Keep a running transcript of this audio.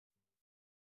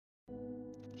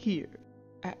Here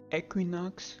at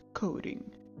Equinox Coding,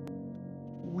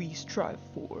 we strive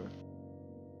for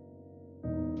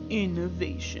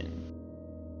innovation,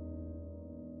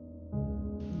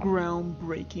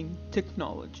 groundbreaking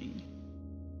technology.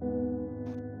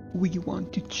 We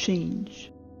want to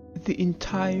change the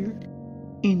entire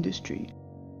industry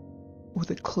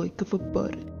with a click of a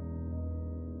button.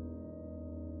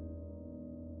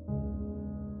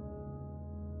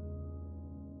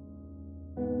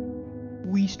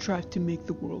 We strive to make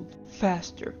the world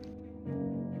faster,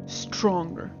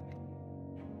 stronger,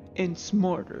 and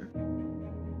smarter.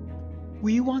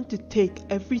 We want to take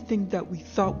everything that we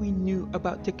thought we knew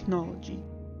about technology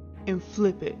and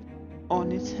flip it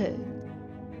on its head.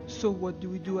 So what do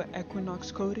we do at Equinox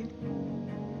Coding?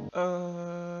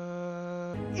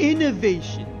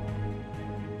 Innovation.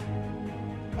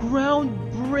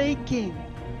 Groundbreaking.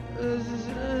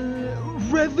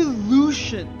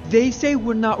 Revolution. They say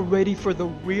we're not ready for the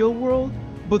real world,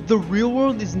 but the real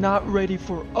world is not ready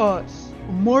for us.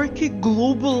 Market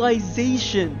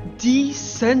globalization,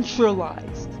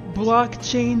 decentralized,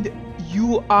 blockchain,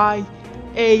 UI,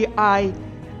 AI,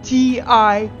 TI,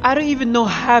 I don't even know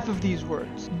half of these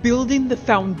words. Building the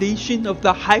foundation of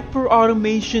the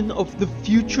hyper-automation of the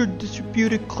future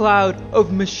distributed cloud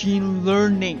of machine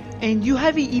learning. And you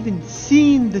haven't even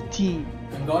seen the team.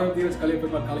 My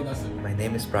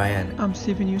name is Brian. I'm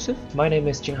Stephen Youssef. My name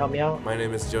is Jinghao Miao. My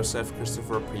name is Joseph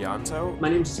Christopher Prianto. My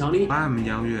name is Tony. I'm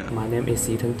Yang Yue. My name is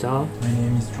Ethan Zhao. My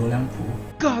name is Zhou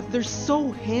Liangpu. God, they're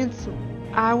so handsome.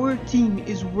 Our team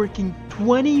is working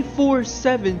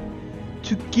 24/7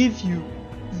 to give you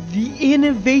the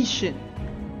innovation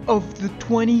of the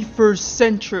 21st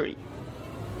century.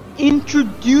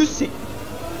 Introducing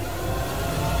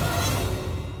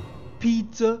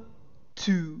Pizza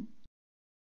 2.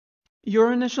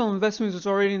 Your initial investment is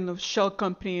already in the shell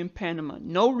company in Panama.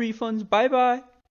 No refunds. Bye bye.